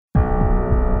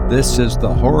This is the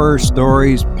Horror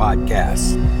Stories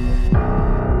Podcast.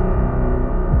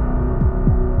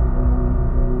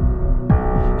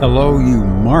 Hello, you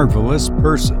marvelous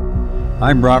person.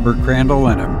 I'm Robert Crandall,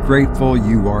 and I'm grateful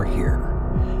you are here.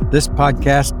 This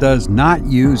podcast does not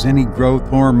use any growth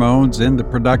hormones in the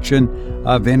production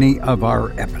of any of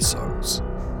our episodes.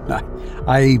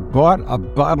 I bought a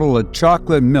bottle of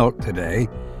chocolate milk today,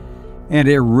 and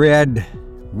it read,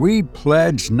 "We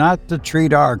pledge not to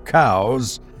treat our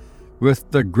cows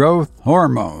with the growth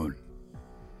hormone."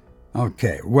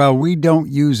 Okay, well, we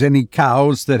don't use any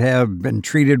cows that have been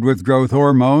treated with growth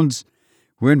hormones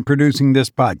when producing this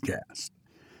podcast.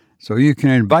 So you can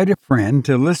invite a friend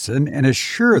to listen and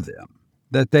assure them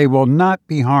that they will not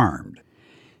be harmed.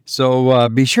 So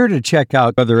be sure to check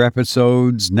out other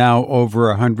episodes, now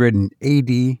over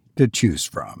 180 to choose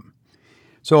from.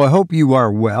 So I hope you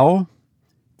are well.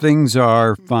 Things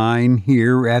are fine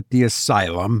here at the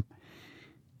asylum.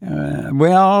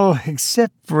 Well,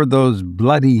 except for those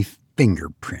bloody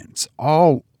fingerprints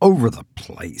all over the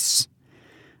place.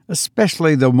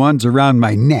 Especially the ones around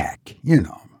my neck,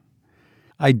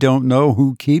 I don't know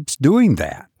who keeps doing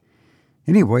that.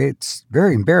 Anyway, it's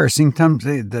very embarrassing.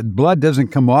 Sometimes the blood doesn't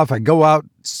come off. I go out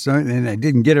and I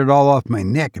didn't get it all off my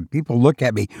neck, and people look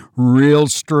at me real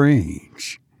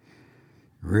strange.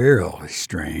 Really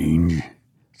strange.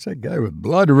 It's that guy with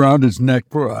blood around his neck.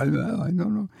 I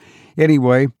don't know.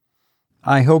 Anyway,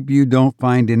 I hope you don't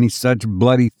find any such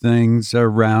bloody things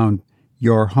around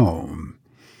your home.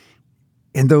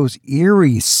 And those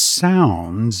eerie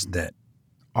sounds that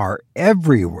are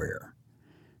everywhere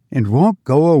and won't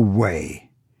go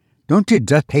away. Don't you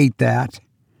just hate that?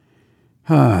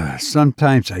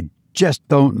 Sometimes I just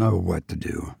don't know what to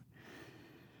do.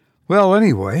 Well,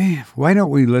 anyway, why don't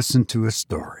we listen to a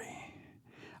story?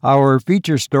 Our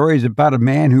feature story is about a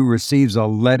man who receives a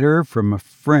letter from a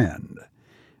friend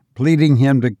pleading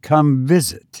him to come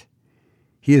visit.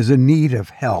 He is in need of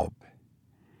help.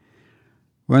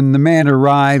 When the man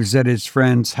arrives at his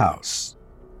friend's house,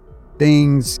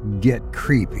 things get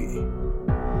creepy.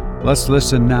 Let's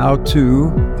listen now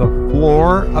to The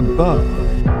Floor Above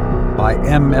by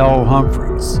M.L.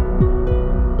 Humphreys.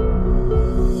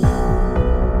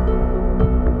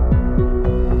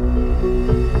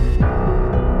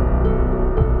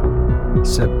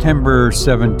 September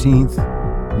 17th,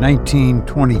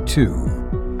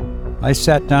 1922. I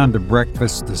sat down to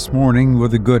breakfast this morning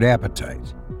with a good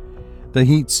appetite. The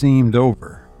heat seemed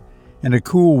over, and a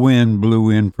cool wind blew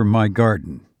in from my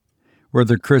garden, where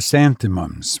the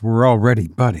chrysanthemums were already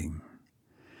budding.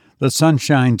 The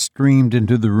sunshine streamed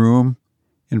into the room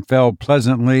and fell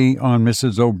pleasantly on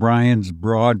Mrs. O'Brien's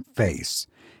broad face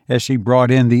as she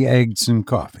brought in the eggs and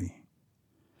coffee.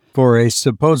 For a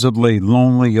supposedly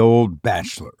lonely old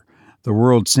bachelor, the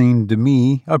world seemed to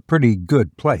me a pretty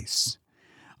good place.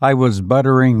 I was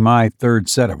buttering my third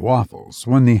set of waffles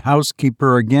when the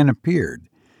housekeeper again appeared,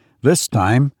 this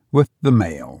time with the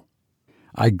mail.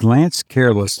 I glanced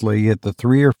carelessly at the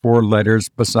 3 or 4 letters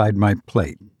beside my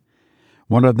plate.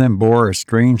 One of them bore a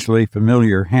strangely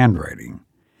familiar handwriting.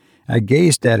 I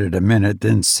gazed at it a minute,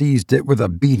 then seized it with a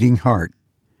beating heart.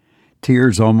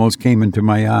 Tears almost came into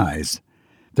my eyes.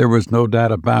 There was no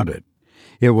doubt about it.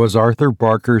 It was Arthur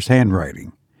Barker's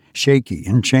handwriting, shaky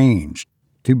and changed,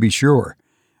 to be sure,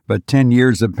 but 10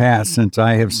 years have passed since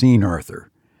I have seen Arthur,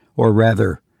 or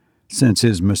rather, since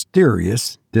his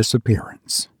mysterious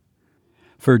disappearance.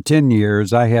 For 10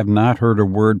 years I have not heard a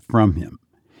word from him.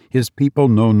 His people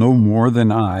know no more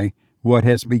than I what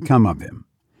has become of him,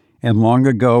 and long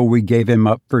ago we gave him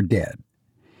up for dead.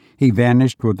 He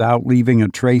vanished without leaving a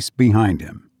trace behind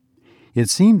him. It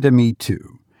seemed to me,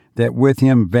 too, that with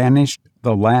him vanished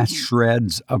the last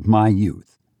shreds of my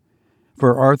youth.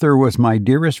 For Arthur was my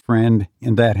dearest friend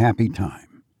in that happy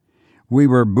time. We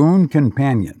were boon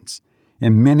companions,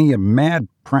 and many a mad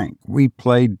prank we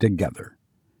played together.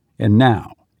 And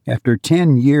now, after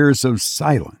 10 years of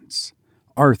silence,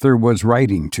 Arthur was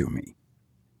writing to me.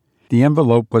 The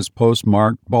envelope was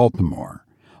postmarked Baltimore,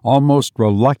 almost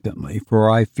reluctantly, for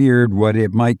I feared what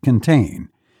it might contain.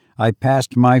 I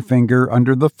passed my finger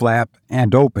under the flap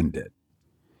and opened it.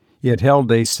 It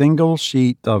held a single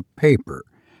sheet of paper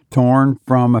torn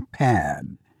from a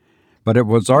pad, but it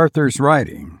was Arthur's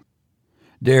writing.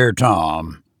 "Dear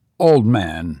Tom, old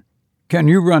man, can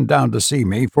you run down to see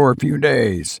me for a few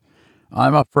days?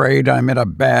 I'm afraid I'm in a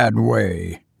bad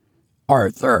way.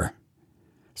 Arthur."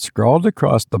 Scrawled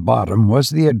across the bottom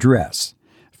was the address,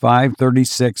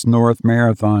 536 North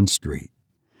Marathon Street.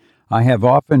 I have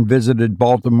often visited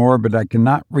Baltimore, but I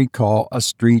cannot recall a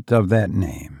street of that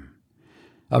name.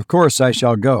 Of course I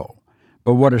shall go,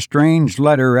 but what a strange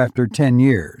letter after 10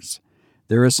 years.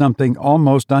 There is something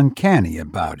almost uncanny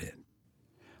about it.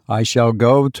 I shall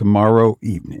go tomorrow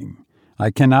evening.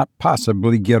 I cannot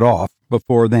possibly get off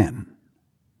before then.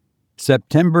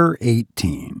 September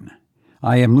 18.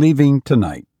 I am leaving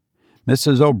tonight.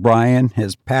 Mrs. O'Brien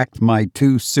has packed my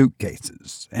 2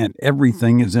 suitcases, and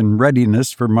everything is in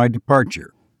readiness for my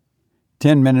departure.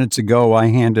 10 minutes ago I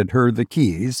handed her the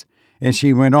keys, and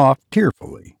she went off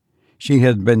tearfully. She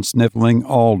had been sniffling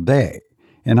all day,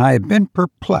 and I had been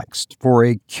perplexed, for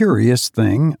a curious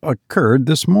thing occurred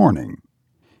this morning.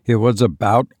 It was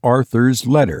about Arthur's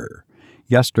letter.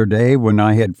 Yesterday, when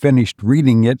I had finished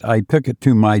reading it, I took it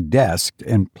to my desk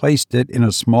and placed it in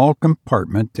a small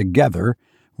compartment together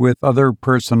with other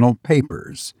personal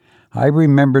papers. I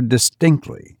remember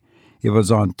distinctly. It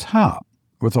was on top,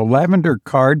 with a lavender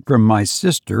card from my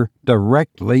sister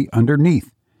directly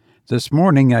underneath. This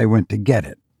morning I went to get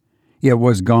it. It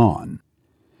was gone.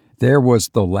 There was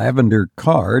the lavender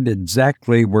card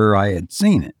exactly where I had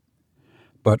seen it.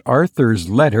 But Arthur's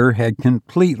letter had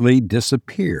completely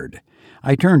disappeared.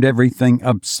 I turned everything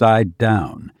upside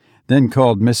down, then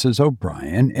called Mrs.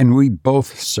 O'Brien, and we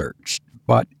both searched,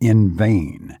 but in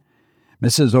vain.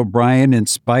 Mrs. O'Brien, in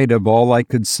spite of all I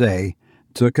could say,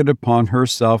 took it upon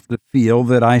herself to feel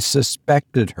that I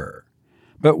suspected her.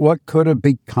 But what could have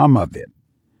become of it?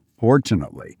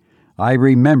 Fortunately, I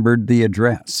remembered the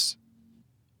address.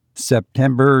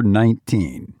 September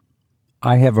 19.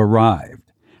 I have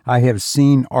arrived. I have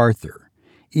seen Arthur.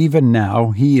 Even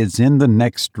now he is in the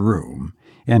next room,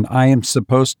 and I am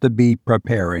supposed to be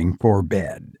preparing for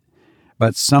bed.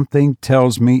 But something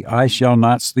tells me I shall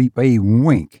not sleep a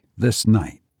wink this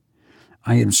night.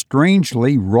 I am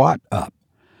strangely wrought up,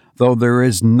 though there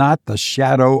is not the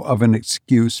shadow of an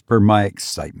excuse for my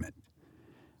excitement.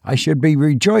 I should be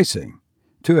rejoicing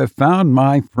to have found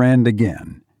my friend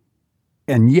again.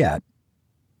 And yet,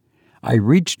 I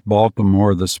reached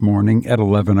Baltimore this morning at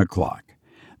 11 o'clock.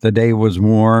 The day was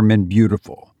warm and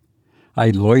beautiful. I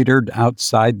loitered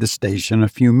outside the station a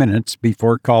few minutes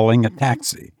before calling a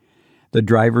taxi. The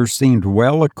driver seemed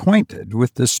well acquainted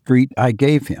with the street I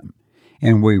gave him,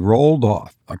 and we rolled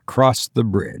off across the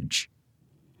bridge.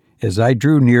 As I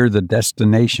drew near the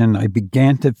destination, I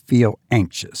began to feel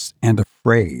anxious and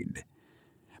afraid.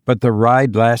 But the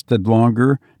ride lasted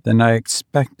longer than I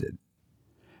expected.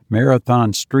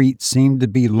 Marathon Street seemed to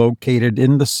be located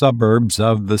in the suburbs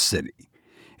of the city.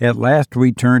 At last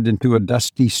we turned into a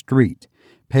dusty street,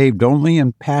 paved only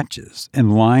in patches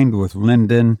and lined with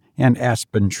linden and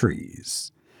aspen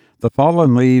trees. The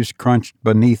fallen leaves crunched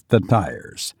beneath the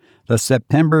tires. The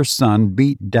September sun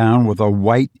beat down with a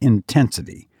white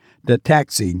intensity. The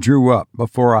taxi drew up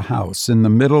before a house in the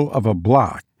middle of a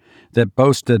block that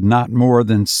boasted not more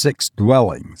than 6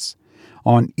 dwellings.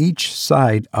 On each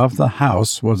side of the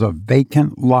house was a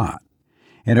vacant lot,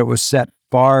 and it was set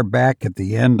far back at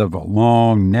the end of a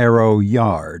long, narrow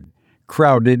yard,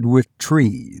 crowded with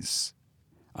trees.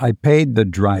 I paid the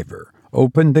driver,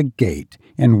 opened the gate,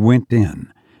 and went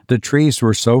in. The trees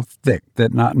were so thick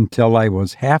that not until I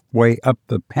was halfway up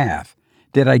the path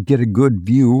did I get a good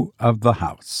view of the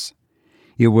house.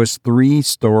 It was 3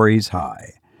 stories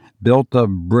high, built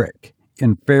of brick,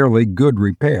 in fairly good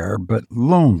repair, but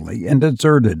lonely and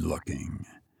deserted-looking.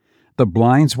 The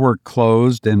blinds were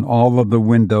closed in all of the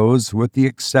windows with the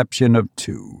exception of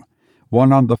 2,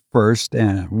 one on the first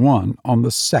and one on the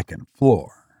second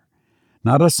floor.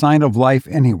 Not a sign of life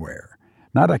anywhere,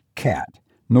 not a cat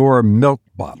nor a milk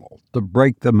bottle to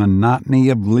break the monotony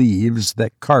of leaves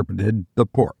that carpeted the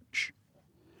porch.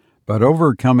 But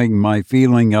overcoming my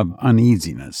feeling of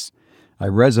uneasiness, I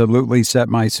resolutely set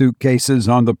my suitcases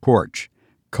on the porch,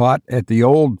 caught at the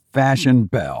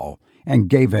old-fashioned bell, and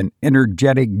gave an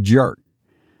energetic jerk.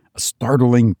 A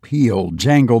startling peal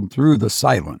jangled through the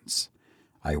silence.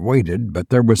 I waited, but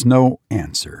there was no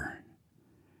answer.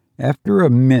 After a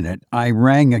minute, I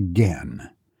rang again.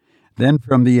 Then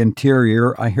from the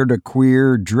interior I heard a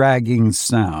queer, dragging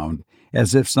sound,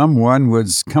 as if someone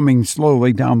was coming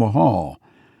slowly down the hall.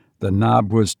 The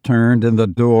knob was turned and the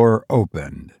door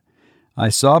opened. I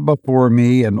saw before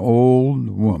me an old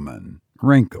woman,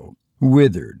 wrinkled,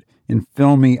 withered, and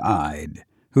filmy-eyed,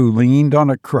 who leaned on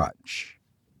a crutch.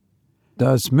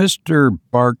 "Does Mr.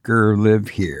 Barker live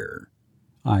here?"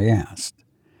 I asked.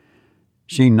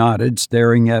 She nodded,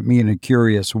 staring at me in a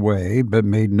curious way, but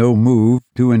made no move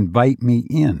to invite me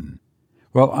in.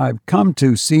 "Well, I've come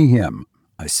to see him,"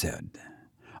 I said.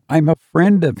 "I'm a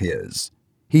friend of his.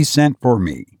 He sent for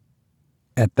me."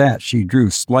 At that she drew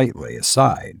slightly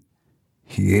aside.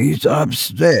 "He's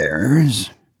upstairs,"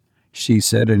 she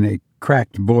said in a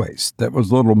cracked voice that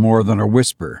was little more than a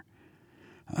whisper.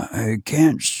 "I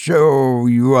can't show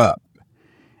you up.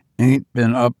 Ain't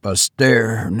been up a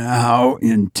stair now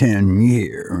in 10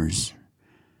 years.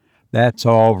 That's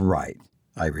all right,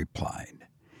 I replied,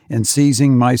 and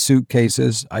seizing my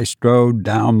suitcases, I strode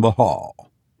down the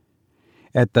hall.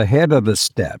 At the head of the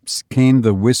steps came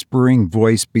the whispering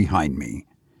voice behind me.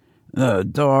 The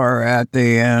door at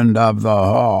the end of the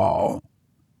hall.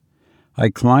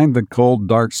 I climbed the cold,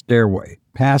 dark stairway,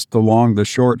 passed along the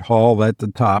short hall at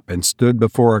the top, and stood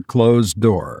before a closed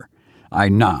door. I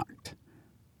knocked.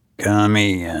 Come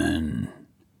in.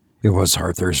 It was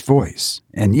Arthur's voice,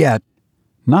 and yet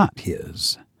not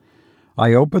his.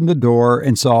 I opened the door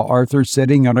and saw Arthur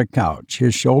sitting on a couch,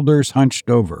 his shoulders hunched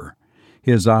over,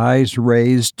 his eyes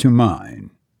raised to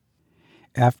mine.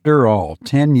 After all,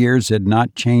 10 years had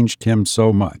not changed him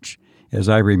so much as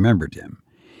I remembered him.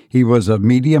 He was of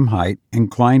medium height,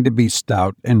 inclined to be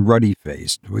stout and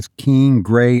ruddy-faced, with keen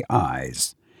gray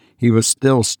eyes. He was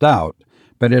still stout,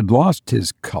 but had lost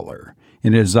his color,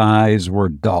 and his eyes were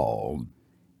dulled.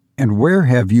 "And where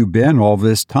have you been all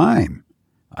this time?"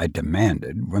 I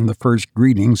demanded when the first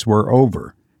greetings were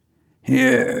over.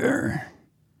 "Here,"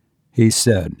 he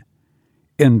said.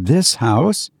 "In this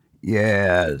house?"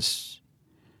 "Yes."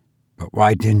 "But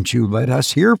why didn't you let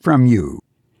us hear from you?"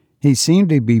 He seemed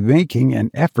to be making an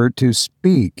effort to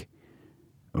speak.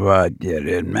 "What did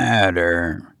it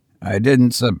matter? I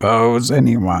didn't suppose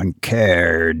anyone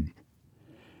cared."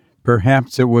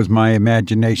 Perhaps it was my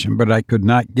imagination, but I could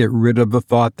not get rid of the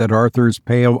thought that Arthur's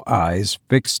pale eyes,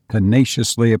 fixed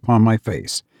tenaciously upon my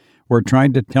face, were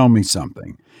trying to tell me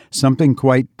something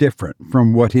quite different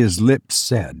from what his lips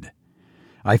said.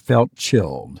 I felt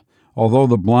chilled. Although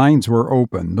the blinds were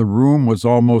open, the room was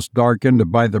almost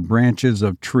darkened by the branches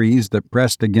of trees that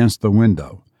pressed against the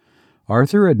window.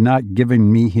 Arthur had not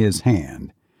given me his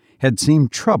hand, had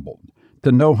seemed troubled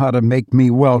to know how to make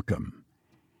me welcome.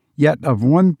 Yet of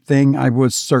one thing I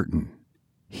was certain.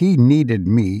 He needed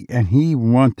me, and he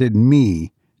wanted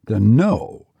me to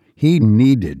know he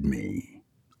needed me.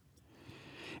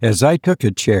 As I took a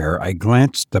chair, I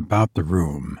glanced about the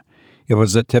room. It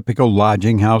was a typical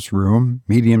lodging house room,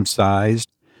 medium-sized,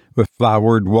 with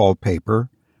flowered wallpaper,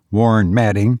 worn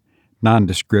matting,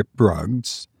 nondescript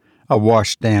rugs, a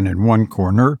washstand in one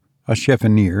corner, a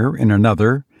chiffonier in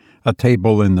another, a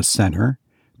table in the center,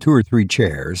 2 or 3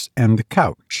 chairs, and the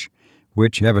couch,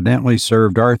 which evidently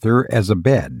served Arthur as a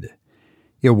bed.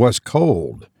 It was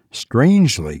cold,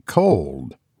 strangely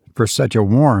cold, for such a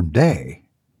warm day.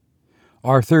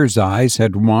 Arthur's eyes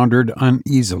had wandered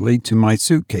uneasily to my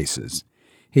suitcases.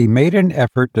 He made an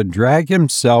effort to drag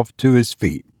himself to his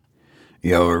feet.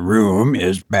 "Your room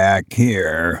is back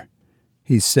here,"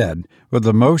 he said, with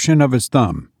a motion of his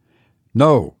thumb.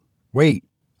 "No, wait,"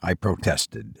 I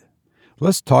protested.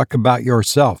 "Let's talk about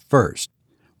yourself first.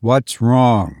 What's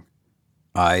wrong?"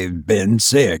 "I've been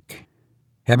sick."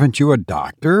 "Haven't you a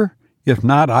doctor? If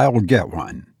not, I'll get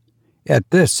one." At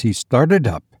this he started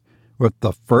up, with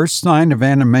the first sign of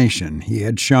animation he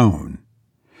had shown.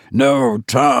 "No,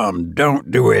 Tom, don't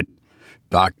do it.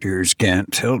 Doctors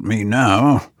can't help me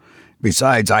now.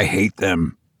 Besides, I hate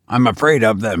them. I'm afraid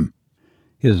of them."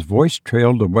 His voice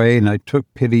trailed away, and I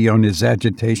took pity on his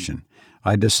agitation.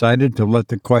 I decided to let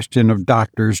the question of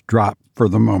doctors drop for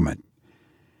the moment.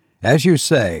 "As you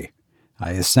say,"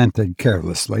 I assented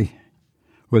carelessly.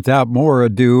 Without more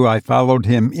ado, I followed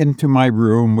him into my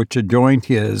room, which adjoined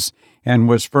his and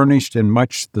was furnished in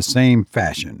much the same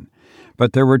fashion.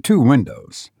 But there were 2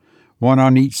 windows, one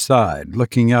on each side,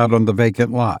 looking out on the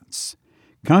vacant lots.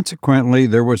 Consequently,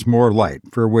 there was more light,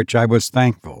 for which I was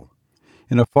thankful.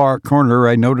 In a far corner,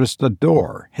 I noticed a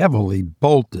door, heavily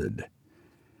bolted.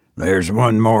 "There's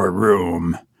one more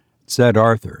room," said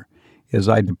Arthur, as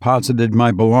I deposited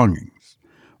my belongings.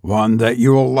 "One that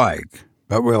you'll like,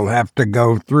 but we'll have to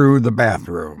go through the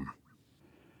bathroom."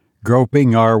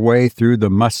 Groping our way through the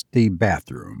musty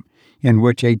bathroom, in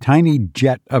which a tiny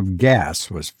jet of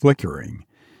gas was flickering,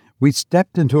 we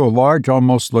stepped into a large,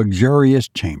 almost luxurious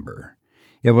chamber.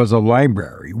 It was a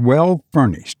library, well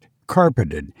furnished,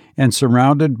 carpeted, and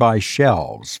surrounded by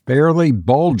shelves fairly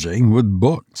bulging with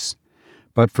books.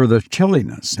 But for the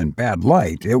chilliness and bad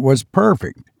light, it was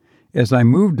perfect. As I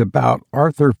moved about,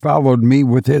 Arthur followed me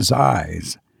with his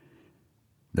eyes.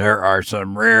 "There are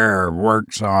some rare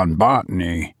works on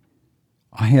botany."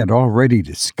 I had already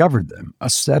discovered them, a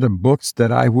set of books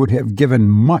that I would have given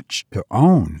much to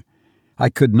own. I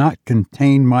could not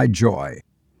contain my joy.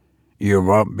 "You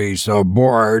won't be so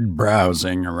bored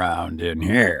browsing around in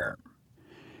here."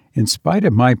 In spite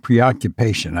of my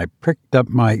preoccupation, I pricked up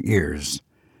my ears.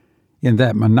 In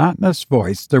that monotonous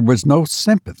voice there was no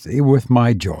sympathy with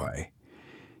my joy.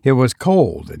 It was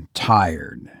cold and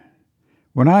tired.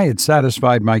 When I had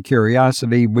satisfied my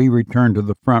curiosity, we returned to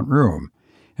the front room,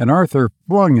 and Arthur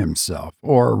flung himself,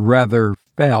 or rather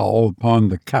fell, upon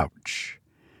the couch.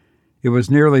 It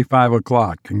was nearly 5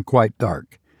 o'clock and quite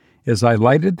dark. As I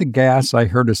lighted the gas, I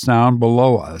heard a sound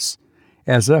below us,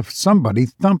 as if somebody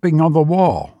thumping on the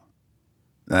wall.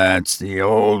 "That's the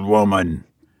old woman,"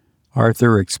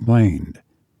 Arthur explained.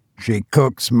 "She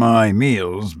cooks my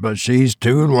meals, but she's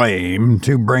too lame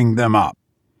to bring them up."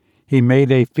 He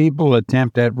made a feeble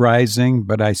attempt at rising,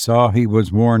 but I saw he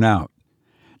was worn out.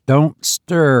 "Don't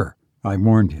stir," I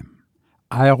warned him.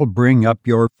 "I'll bring up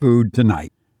your food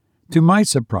tonight." To my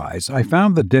surprise, I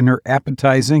found the dinner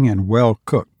appetizing and well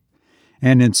cooked,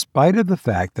 and in spite of the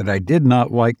fact that I did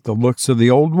not like the looks of the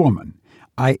old woman,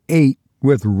 I ate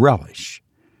with relish.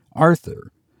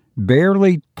 Arthur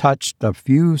barely touched a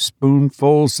few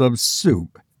spoonfuls of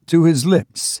soup to his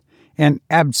lips and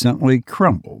absently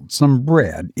crumbled some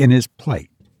bread in his plate.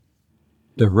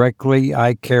 Directly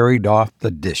I carried off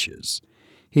the dishes.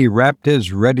 He wrapped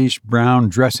his reddish-brown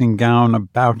dressing gown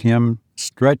about him,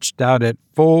 stretched out at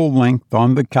full length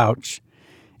on the couch,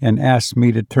 and asked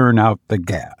me to turn out the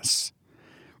gas.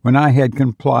 When I had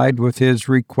complied with his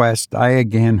request, I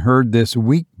again heard this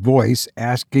weak voice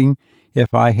asking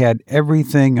if I had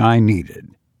everything I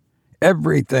needed.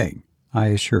 "Everything," I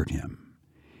assured him,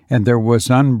 and there was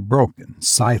unbroken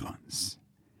silence.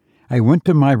 I went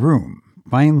to my room,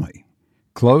 finally,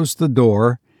 closed the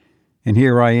door, and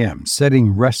here I am,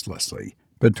 sitting restlessly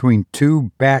between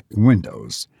two back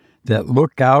windows that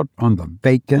look out on the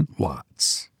vacant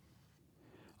lots.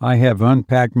 I have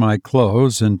unpacked my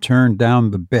clothes and turned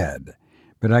down the bed,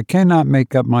 but I cannot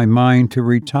make up my mind to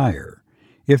retire.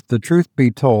 If the truth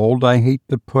be told, I hate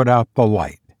to put out the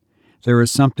light. There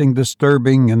is something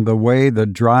disturbing in the way the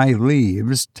dry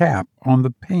leaves tap on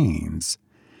the panes,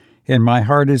 and my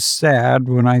heart is sad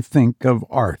when I think of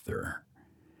Arthur.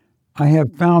 I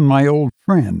have found my old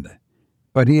friend,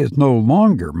 but he is no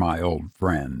longer my old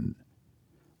friend.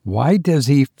 Why does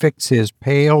he fix his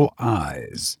pale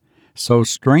eyes so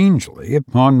strangely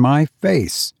upon my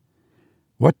face?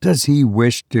 What does he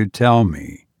wish to tell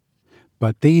me?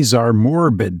 But these are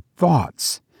morbid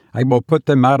thoughts. I will put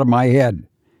them out of my head.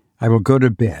 I will go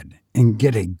to bed and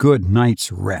get a good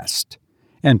night's rest.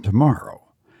 And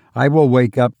tomorrow I will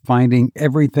wake up finding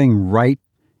everything right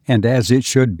and as it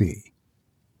should be.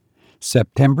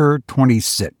 September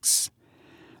 26.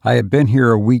 I have been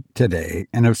here a week today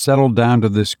and have settled down to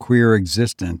this queer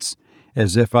existence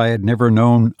as if I had never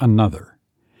known another.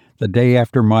 The day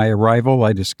after my arrival,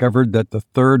 I discovered that the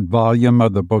third volume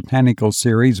of the botanical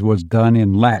series was done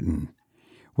in Latin,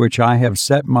 which I have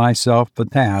set myself the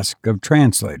task of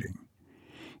translating.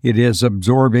 It is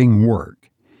absorbing work,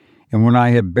 and when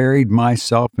I have buried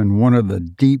myself in one of the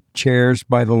deep chairs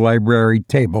by the library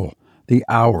table, the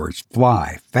hours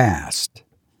fly fast.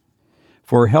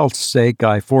 For health's sake,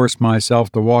 I force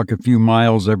myself to walk a few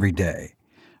miles every day.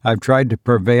 I've tried to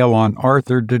prevail on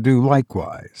Arthur to do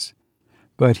likewise.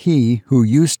 But he, who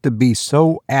used to be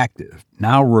so active,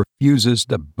 now refuses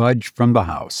to budge from the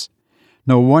house.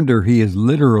 No wonder he is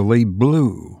literally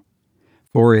blue.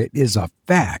 For it is a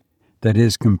fact that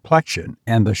his complexion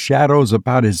and the shadows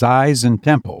about his eyes and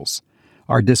temples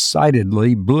are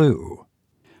decidedly blue.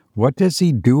 What does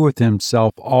he do with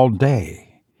himself all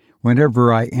day?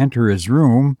 Whenever I enter his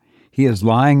room, he is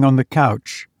lying on the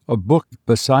couch, a book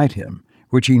beside him,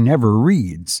 which he never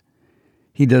reads.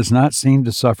 He does not seem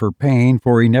to suffer pain,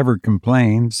 for he never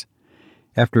complains.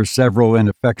 After several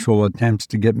ineffectual attempts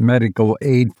to get medical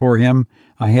aid for him,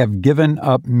 I have given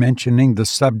up mentioning the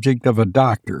subject of a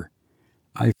doctor.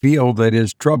 I feel that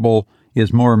his trouble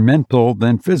is more mental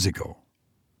than physical.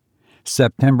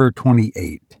 September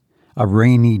 28, a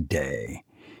rainy day.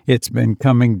 It's been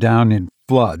coming down in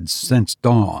floods since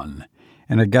dawn,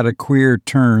 and I got a queer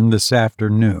turn this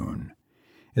afternoon.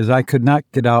 As I could not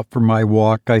get out for my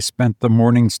walk, I spent the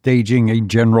morning staging a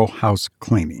general house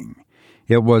cleaning.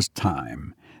 It was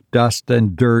time. Dust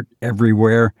and dirt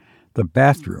everywhere. The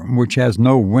bathroom, which has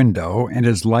no window and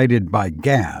is lighted by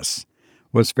gas,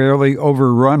 was fairly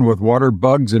overrun with water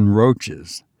bugs and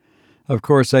roaches. Of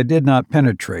course, I did not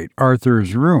penetrate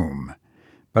Arthur's room,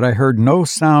 but I heard no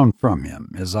sound from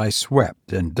him as I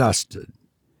swept and dusted.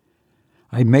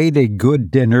 I made a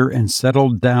good dinner and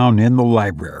settled down in the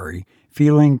library,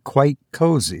 feeling quite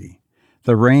cozy.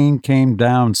 The rain came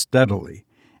down steadily,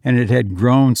 and it had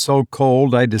grown so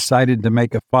cold I decided to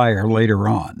make a fire later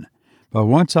on. But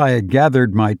once I had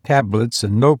gathered my tablets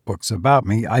and notebooks about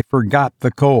me, I forgot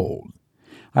the cold.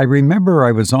 I remember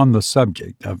I was on the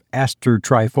subject of Aster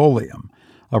trifolium,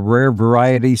 a rare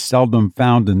variety seldom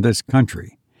found in this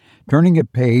country. Turning a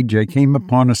page, I came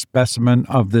upon a specimen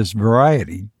of this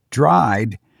variety,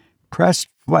 dried, pressed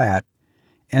flat,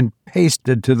 and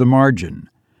pasted to the margin.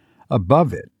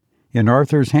 Above it, in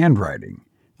Arthur's handwriting,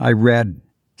 I read,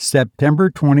 September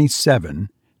 27,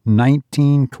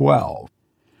 1912.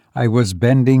 I was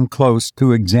bending close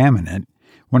to examine it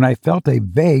when I felt a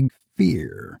vague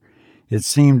fear. It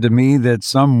seemed to me that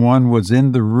someone was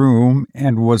in the room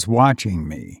and was watching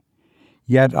me.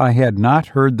 Yet I had not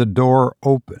heard the door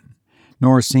open,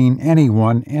 nor seen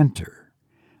anyone enter.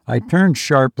 I turned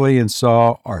sharply and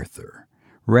saw Arthur,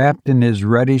 wrapped in his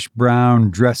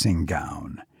reddish-brown dressing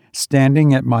gown,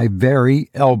 standing at my very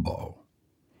elbow.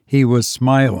 He was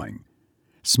smiling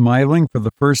for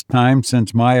the first time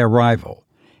since my arrival,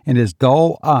 and his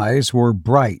dull eyes were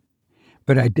bright.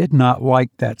 But I did not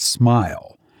like that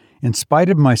smile. In spite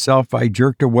of myself, I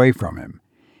jerked away from him.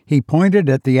 He pointed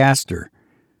at the aster.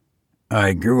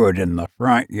 I grew it in the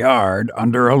front yard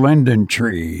under a linden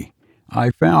tree.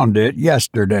 I found it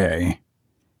yesterday.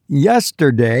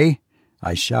 Yesterday?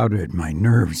 I shouted, my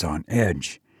nerves on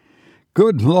edge.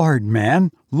 Good Lord,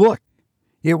 man, look!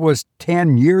 It was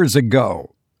 10 years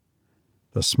ago.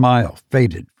 The smile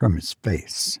faded from his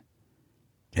face.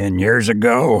 10 years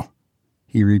ago?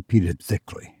 He repeated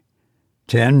thickly.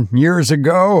 10 years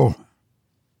ago?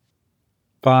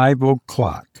 5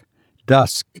 o'clock.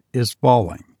 Dusk is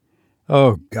falling.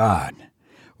 Oh, God,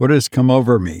 what has come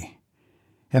over me?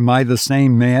 Am I the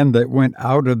same man that went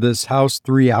out of this house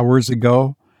 3 hours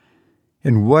ago?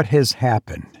 And what has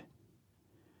happened?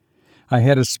 I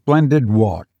had a splendid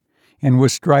walk and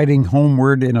was striding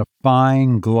homeward in a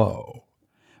fine glow.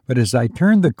 But as I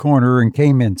turned the corner and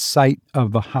came in sight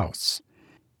of the house,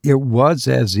 it was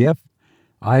as if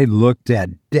I looked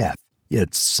at death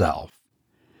itself.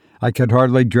 I could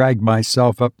hardly drag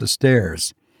myself up the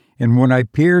stairs, and when I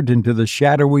peered into the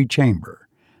shadowy chamber,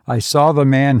 I saw the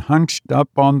man hunched up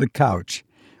on the couch,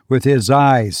 with his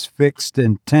eyes fixed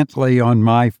intently on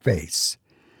my face.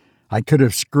 I could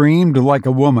have screamed like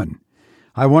a woman.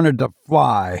 I wanted to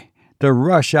fly, to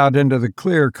rush out into the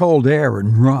clear, cold air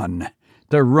and run,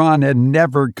 to run and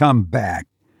never come back.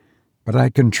 But I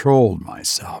controlled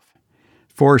myself,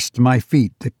 forced my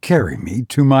feet to carry me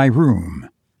to my room.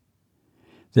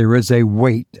 There is a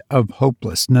weight of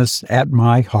hopelessness at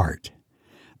my heart.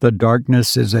 The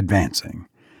darkness is advancing,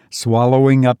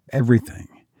 swallowing up everything,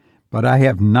 but I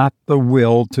have not the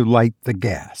will to light the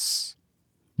gas.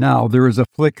 Now there is a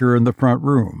flicker in the front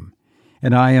room,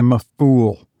 and I am a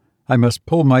fool. I must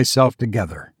pull myself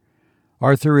together.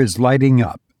 Arthur is lighting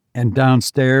up, and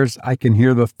downstairs I can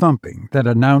hear the thumping that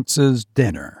announces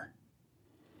dinner.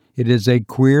 It is a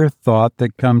queer thought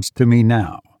that comes to me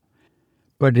now,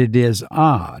 but it is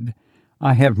odd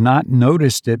I have not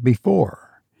noticed it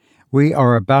before. We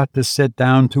are about to sit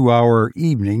down to our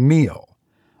evening meal.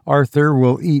 Arthur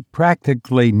will eat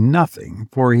practically nothing,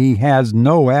 for he has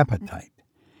no appetite,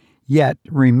 yet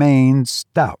remains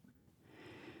stout.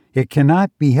 It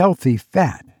cannot be healthy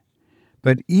fat,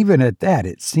 but even at that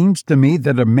it seems to me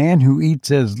that a man who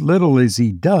eats as little as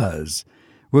he does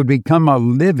would become a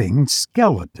living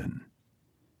skeleton.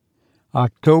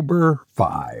 October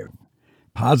 5.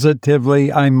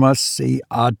 Positively, I must see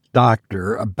a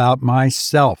doctor about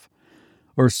myself,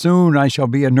 or soon I shall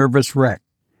be a nervous wreck.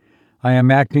 I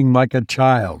am acting like a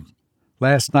child.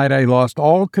 Last night I lost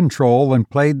all control and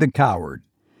played the coward.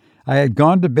 I had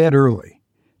gone to bed early,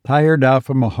 tired out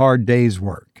from a hard day's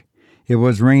work. It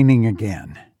was raining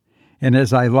again, and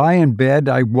as I lie in bed,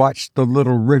 I watched the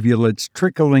little rivulets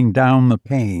trickling down the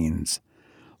panes.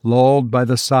 Lulled by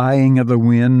the sighing of the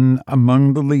wind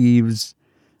among the leaves,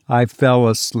 I fell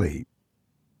asleep.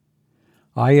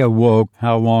 I awoke,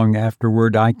 how long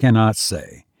afterward I cannot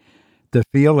say, to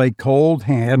feel a cold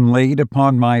hand laid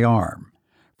upon my arm.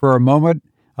 For a moment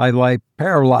I lay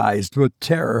paralyzed with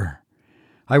terror.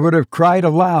 I would have cried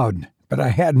aloud, but I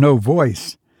had no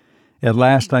voice. At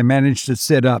last I managed to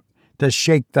sit up, to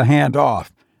shake the hand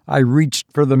off. I reached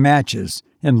for the matches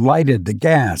and lighted the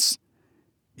gas.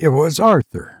 It was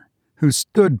Arthur, who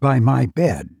stood by my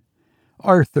bed.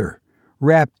 Arthur,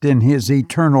 wrapped in his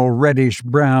eternal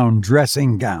reddish-brown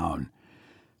dressing gown.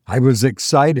 I was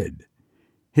excited.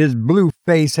 His blue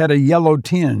face had a yellow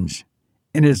tinge,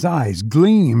 and his eyes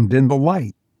gleamed in the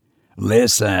light.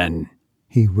 "Listen,"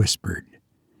 he whispered.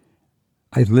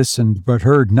 I listened but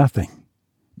heard nothing.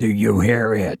 "Do you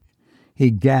hear it?"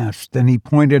 He gasped, and he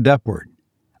pointed upward.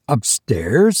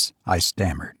 "Upstairs?" I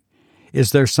stammered.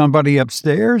 "Is there somebody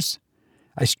upstairs?"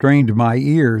 I strained my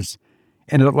ears,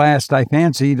 and at last I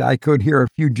fancied I could hear a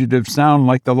fugitive sound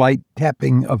like the light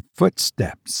tapping of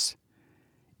footsteps.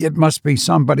 "It must be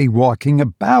somebody walking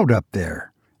about up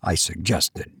there," I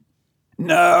suggested.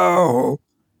 No,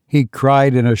 he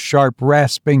cried in a sharp,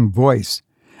 rasping voice.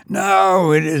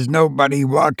 no, it is nobody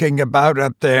walking about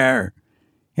up there.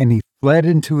 And he fled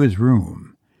into his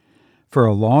room. For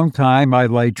a long time I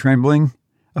lay trembling,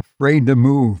 afraid to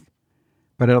move.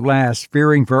 But at last,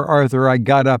 fearing for Arthur, I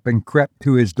got up and crept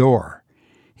to his door.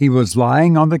 He was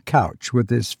lying on the couch with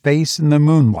his face in the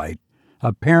moonlight,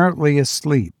 apparently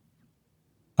asleep.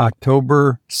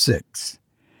 October 6.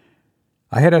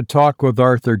 I had a talk with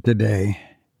Arthur today.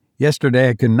 Yesterday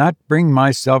I could not bring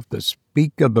myself to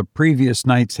speak of the previous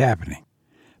night's happening,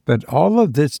 but all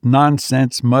of this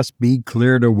nonsense must be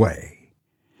cleared away.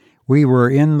 We were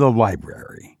in the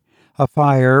library. A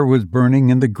fire was burning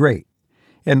in the grate,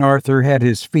 and Arthur had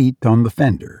his feet on the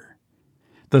fender.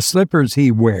 The slippers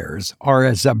he wears are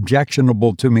as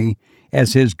objectionable to me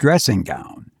as his dressing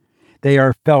gown. They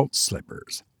are felt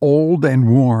slippers, old and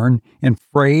worn and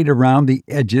frayed around the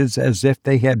edges as if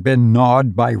they had been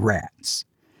gnawed by rats.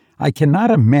 I cannot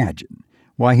imagine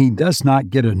why he does not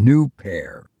get a new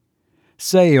pair.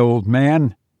 "Say, old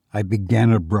man," I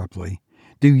began abruptly,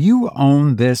 "do you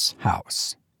own this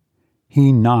house?"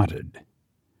 He nodded.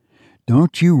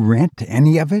 "Don't you rent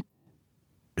any of it?"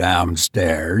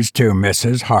 "Downstairs to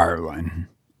Mrs. Harlan."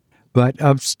 "But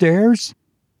upstairs?"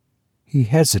 He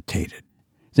hesitated,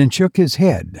 then shook his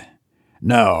head.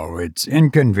 "No, it's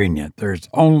inconvenient. There's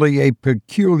only a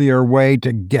peculiar way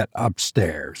to get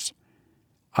upstairs."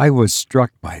 I was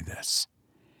struck by this.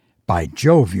 "By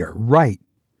Jove, you're right.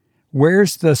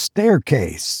 Where's the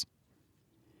staircase?"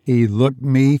 He looked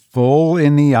me full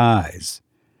in the eyes.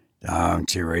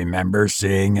 "Don't you remember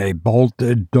seeing a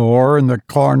bolted door in the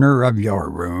corner of your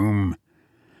room?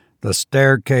 The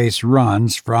staircase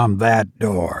runs from that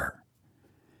door."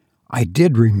 I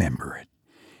did remember it,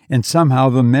 and somehow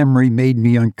the memory made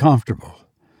me uncomfortable.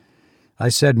 I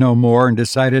said no more and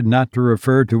decided not to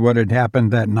refer to what had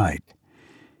happened that night.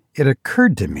 It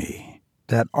occurred to me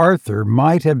that Arthur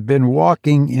might have been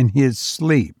walking in his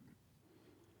sleep.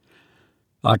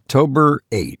 October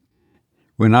 8.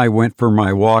 When I went for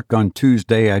my walk on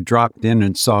Tuesday, I dropped in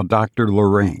and saw Dr.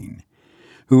 Lorraine,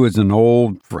 who is an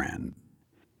old friend.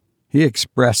 He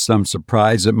expressed some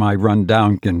surprise at my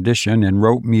run-down condition and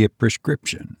wrote me a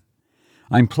prescription.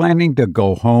 I'm planning to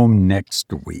go home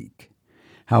next week.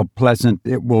 How pleasant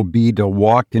it will be to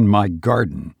walk in my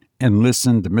garden and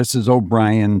listen to Mrs.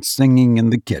 O'Brien singing in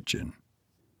the kitchen.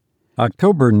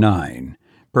 October 9.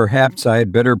 Perhaps I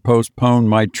had better postpone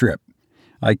my trip.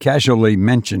 I casually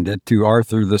mentioned it to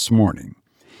Arthur this morning.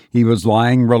 He was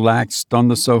lying relaxed on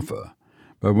the sofa,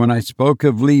 but when I spoke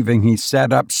of leaving, he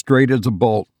sat up straight as a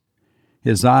bolt.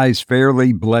 His eyes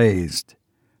fairly blazed.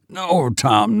 "No,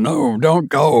 Tom, no, don't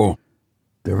go."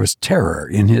 There was terror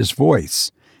in his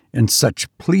voice, and such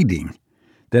pleading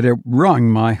that it wrung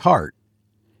my heart.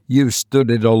 "You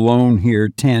stood it alone here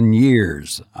 10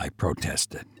 years, I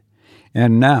protested.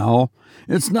 "And now—"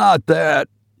 "It's not that,"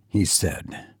 he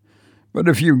said. "But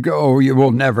if you go, you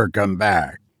will never come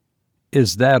back."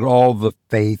 "Is that all the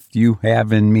faith you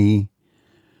have in me?"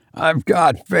 "I've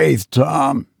got faith,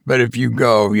 Tom, but if you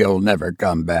go, you'll never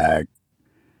come back."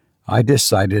 I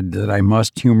decided that I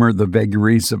must humor the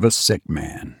vagaries of a sick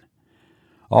man.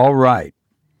 "All right,"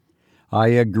 I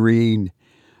agreed.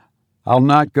 "I'll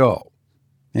not go.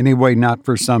 Anyway, not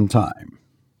for some time."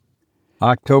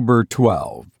 October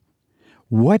 12.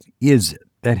 What is it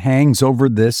that hangs over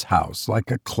this house like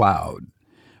a cloud?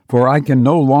 For I can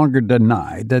no longer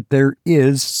deny that there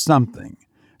is something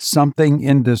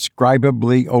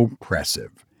indescribably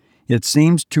oppressive. It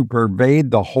seems to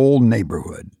pervade the whole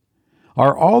neighborhood.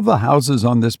 Are all the houses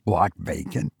on this block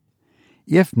vacant?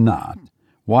 If not,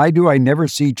 why do I never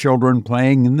see children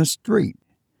playing in the street?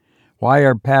 Why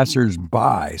are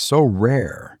passers-by so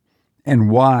rare? And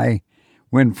why,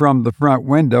 when from the front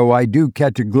window I do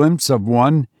catch a glimpse of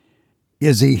one,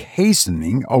 is he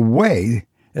hastening away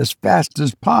as fast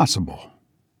as possible?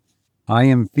 I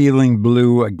am feeling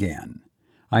blue again.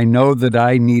 I know that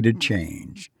I need a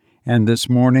change, and this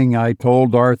morning I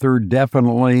told Arthur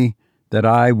definitely that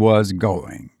I was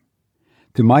going.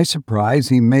 To my surprise,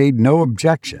 he made no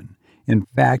objection. In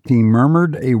fact, he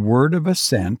murmured a word of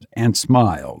assent and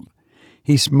smiled.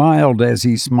 He smiled as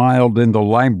he smiled in the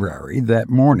library that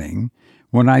morning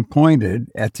when I pointed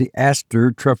at the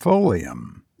aster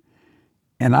trifolium.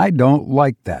 And I don't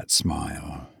like that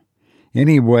smile.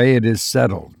 Anyway, it is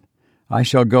settled. I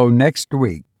shall go next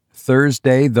week,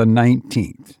 Thursday the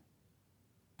 19th.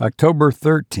 October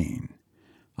 13.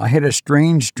 I had a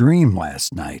strange dream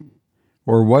last night.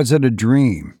 Or was it a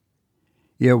dream?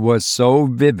 It was so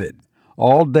vivid.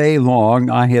 All day long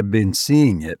I have been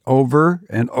seeing it over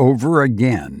and over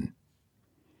again.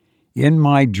 In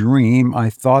my dream, I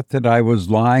thought that I was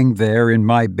lying there in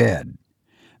my bed.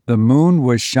 The moon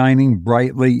was shining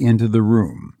brightly into the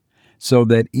room, so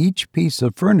that each piece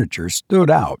of furniture stood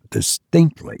out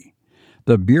distinctly.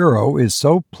 The bureau is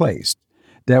so placed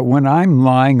that when I'm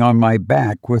lying on my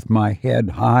back with my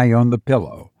head high on the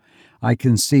pillow, I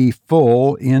can see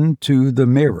full into the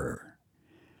mirror.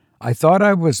 I thought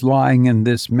I was lying in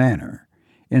this manner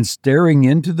and staring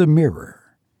into the mirror.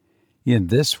 In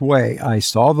this way, I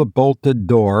saw the bolted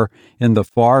door in the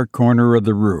far corner of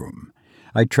the room.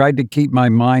 I tried to keep my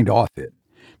mind off it,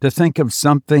 to think of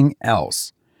something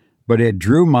else, but it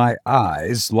drew my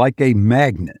eyes like a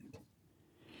magnet.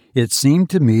 It seemed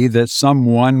to me that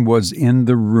someone was in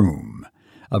the room,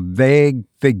 a vague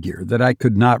figure that I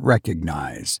could not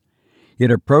recognize.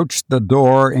 It approached the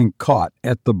door and caught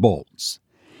at the bolts.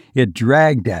 It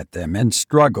dragged at them and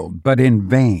struggled, but in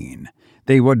vain.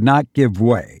 They would not give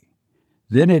way.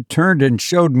 Then it turned and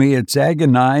showed me its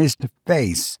agonized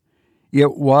face.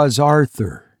 It was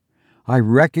Arthur. I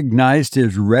recognized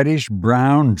his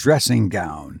reddish-brown dressing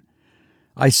gown.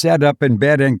 I sat up in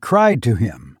bed and cried to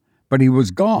him, but he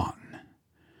was gone.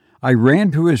 I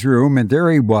ran to his room, and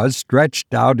there he was,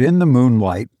 stretched out in the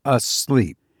moonlight,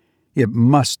 asleep. It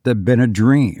must have been a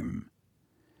dream.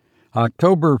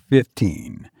 October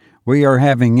 15. We are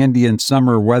having Indian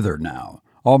summer weather now,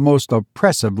 almost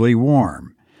oppressively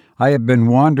warm. I have been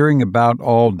wandering about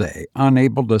all day,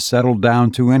 unable to settle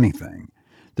down to anything.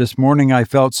 This morning I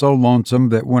felt so lonesome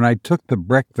that when I took the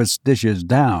breakfast dishes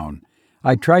down,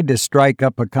 I tried to strike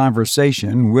up a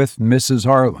conversation with Mrs.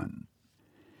 Harlan.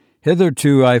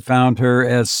 Hitherto I found her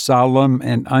as solemn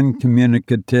and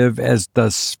uncommunicative as the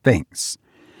Sphinx.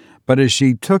 But as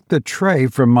she took the tray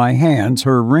from my hands,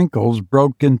 her wrinkles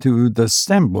broke into the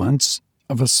semblance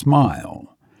of a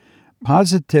smile.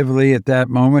 Positively at that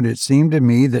moment it seemed to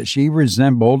me that she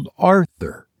resembled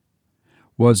Arthur.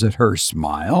 Was it her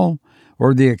smile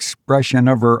or the expression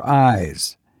of her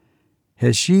eyes?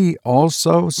 Has she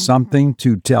also something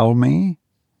to tell me?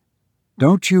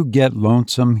 "Don't you get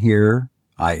lonesome here?"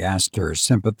 I asked her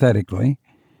sympathetically.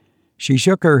 She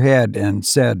shook her head and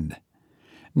said,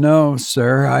 "No,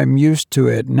 sir, I'm used to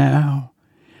it now.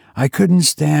 I couldn't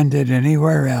stand it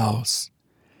anywhere else."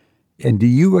 "And do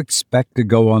you expect to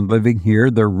go on living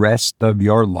here the rest of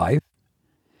your life?"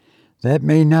 "That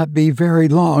may not be very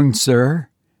long, sir,"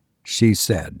 she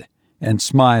said, and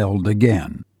smiled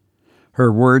again.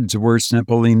 Her words were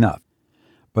simple enough,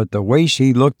 but the way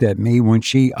she looked at me when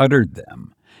she uttered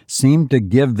them seemed to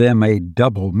give them a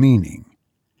double meaning.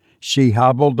 She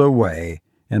hobbled away,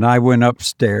 and I went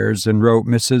upstairs and wrote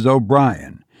Mrs.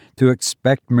 O'Brien to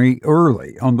expect me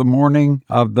early on the morning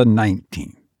of the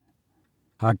 19th.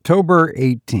 October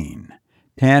 18,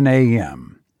 10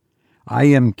 a.m. I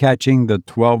am catching the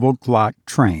 12 o'clock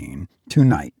train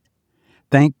tonight.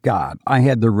 Thank God I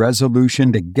had the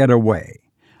resolution to get away.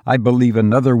 I believe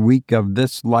another week of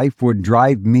this life would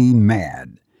drive me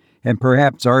mad, and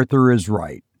perhaps Arthur is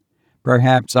right.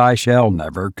 Perhaps I shall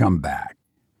never come back.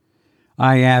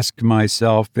 I ask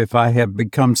myself if I have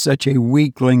become such a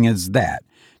weakling as that,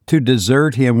 to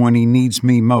desert him when he needs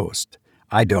me most.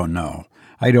 I don't know.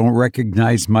 I don't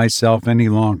recognize myself any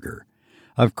longer.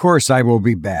 Of course I will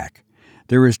be back.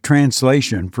 There is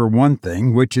translation, for one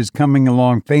thing, which is coming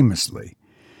along famously.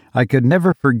 I could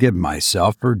never forgive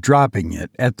myself for dropping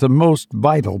it at the most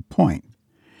vital point.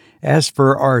 As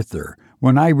for Arthur,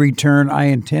 when I return, I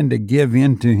intend to give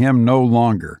in to him no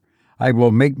longer. I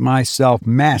will make myself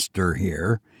master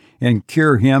here and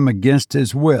cure him against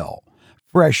his will.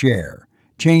 Fresh air,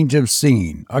 change of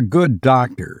scene, a good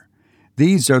doctor.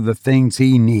 These are the things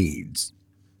he needs.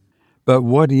 But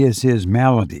what is his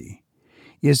malady?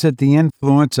 Is it the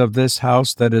influence of this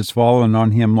house that has fallen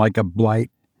on him like a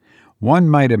blight? One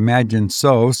might imagine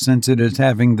so, since it is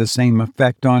having the same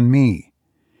effect on me.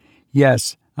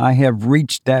 Yes, I have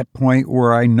reached that point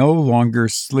where I no longer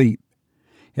sleep.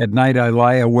 At night I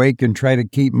lie awake and try to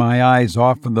keep my eyes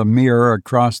off of the mirror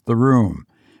across the room,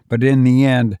 but in the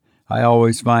end I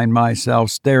always find myself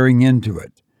staring into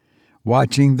it,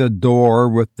 watching the door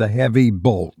with the heavy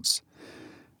bolts.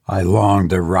 I long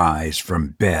to rise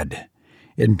from bed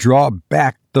and draw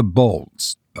back the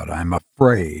bolts, but I'm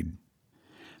afraid.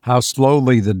 How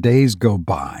slowly the days go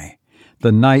by.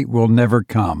 The night will never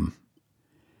come.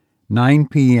 9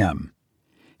 p.m.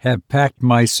 Have packed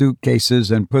my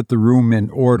suitcases and put the room in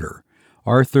order.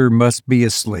 Arthur must be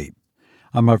asleep.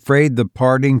 I'm afraid the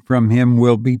parting from him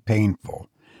will be painful.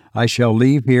 I shall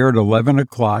leave here at 11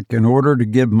 o'clock in order to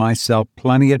give myself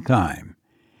plenty of time.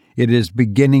 It is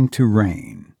beginning to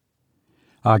rain.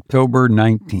 October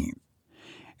 19th.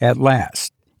 At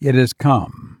last, it has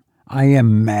come. I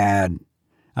am mad.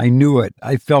 I knew it.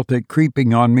 I felt it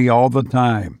creeping on me all the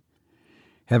time.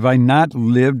 Have I not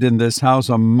lived in this house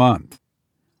a month?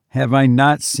 Have I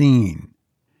not seen?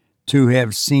 To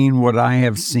have seen what I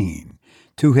have seen,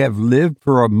 to have lived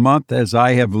for a month as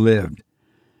I have lived.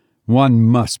 One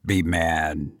must be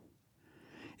mad.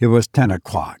 It was 10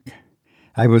 o'clock.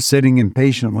 I was sitting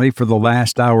impatiently for the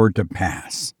last hour to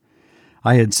pass.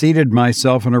 I had seated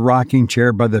myself in a rocking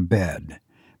chair by the bed,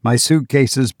 my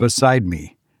suitcases beside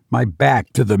me, my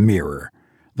back to the mirror.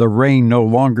 The rain no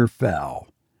longer fell.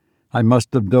 I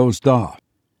must have dozed off.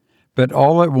 But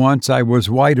all at once I was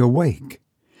wide awake,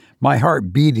 my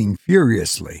heart beating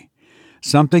furiously.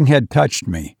 Something had touched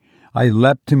me. I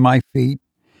leapt to my feet,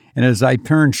 and as I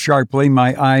turned sharply,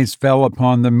 my eyes fell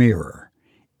upon the mirror.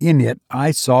 In it,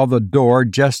 I saw the door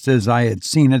just as I had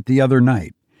seen it the other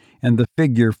night, and the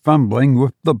figure fumbling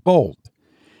with the bolt.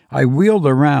 I wheeled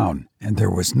around, and there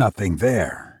was nothing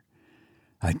there.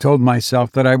 I told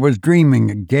myself that I was dreaming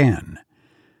again,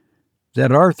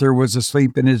 that Arthur was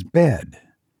asleep in his bed.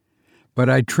 But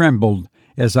I trembled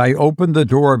as I opened the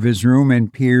door of his room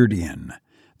and peered in.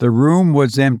 The room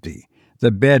was empty,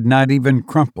 the bed not even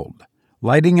crumpled.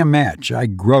 Lighting a match, I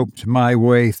groped my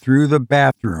way through the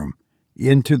bathroom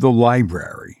into the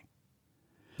library.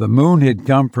 The moon had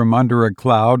come from under a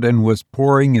cloud and was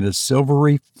pouring in a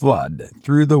silvery flood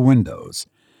through the windows,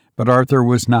 but Arthur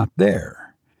was not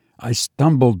there. I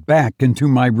stumbled back into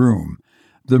my room.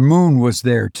 The moon was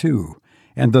there too,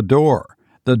 and the door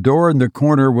in the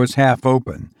corner was half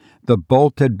open. The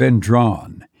bolt had been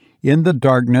drawn. In the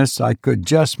darkness, I could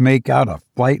just make out a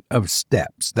flight of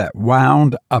steps that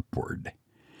wound upward.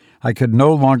 I could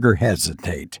no longer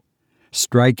hesitate.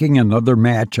 Striking another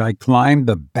match, I climbed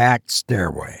the back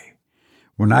stairway.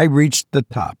 When I reached the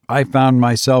top, I found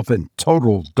myself in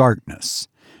total darkness,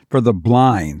 for the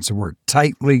blinds were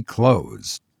tightly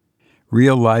closed.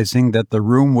 Realizing that the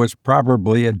room was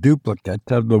probably a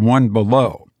duplicate of the one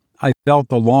below, I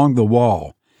felt along the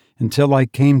wall until I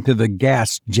came to the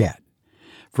gas jet.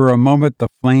 For a moment the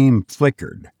flame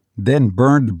flickered, then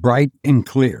burned bright and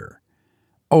clear.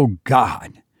 Oh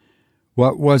God!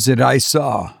 What was it I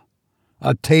saw?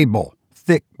 A table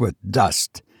thick with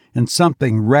dust, and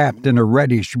something wrapped in a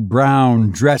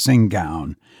reddish-brown dressing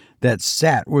gown that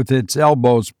sat with its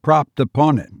elbows propped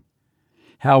upon it.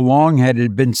 How long had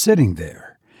it been sitting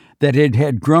there, that it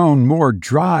had grown more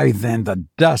dry than the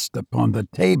dust upon the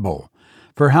table?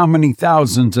 For how many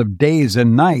thousands of days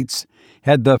and nights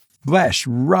had the flesh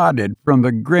rotted from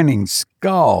the grinning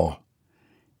skull?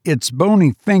 Its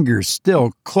bony fingers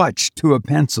still clutched to a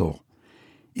pencil.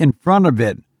 In front of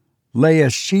it lay a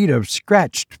sheet of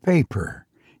scratched paper,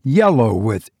 yellow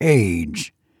with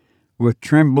age. With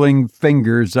trembling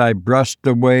fingers I brushed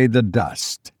away the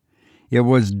dust. It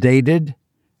was dated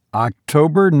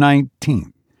October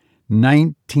 19th,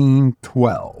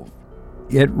 1912.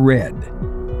 It read,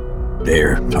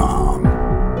 "Dear Tom,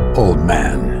 old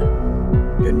man,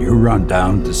 can you run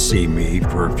down to see me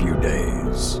for a few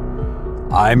days?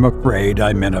 I'm afraid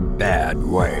I'm in a bad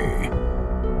way."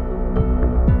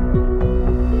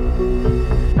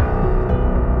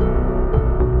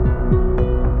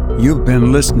 You've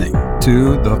been listening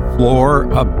to The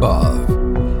Floor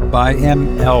Above by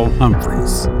M.L.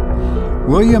 Humphreys.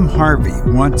 William Harvey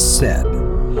once said,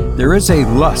 "There is a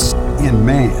lust in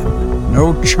man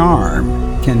no charm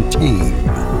can tame,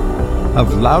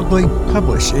 of loudly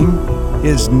publishing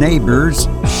his neighbor's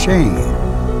shame.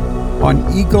 On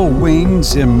eagle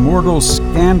wings immortal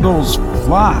scandals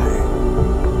fly,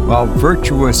 while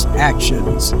virtuous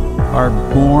actions are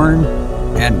born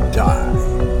and die."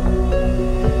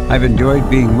 I've enjoyed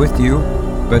being with you,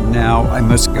 but now I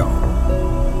must go.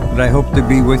 But I hope to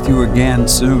be with you again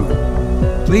soon.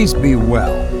 Please be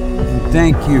well, and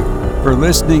thank you for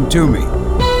listening to me.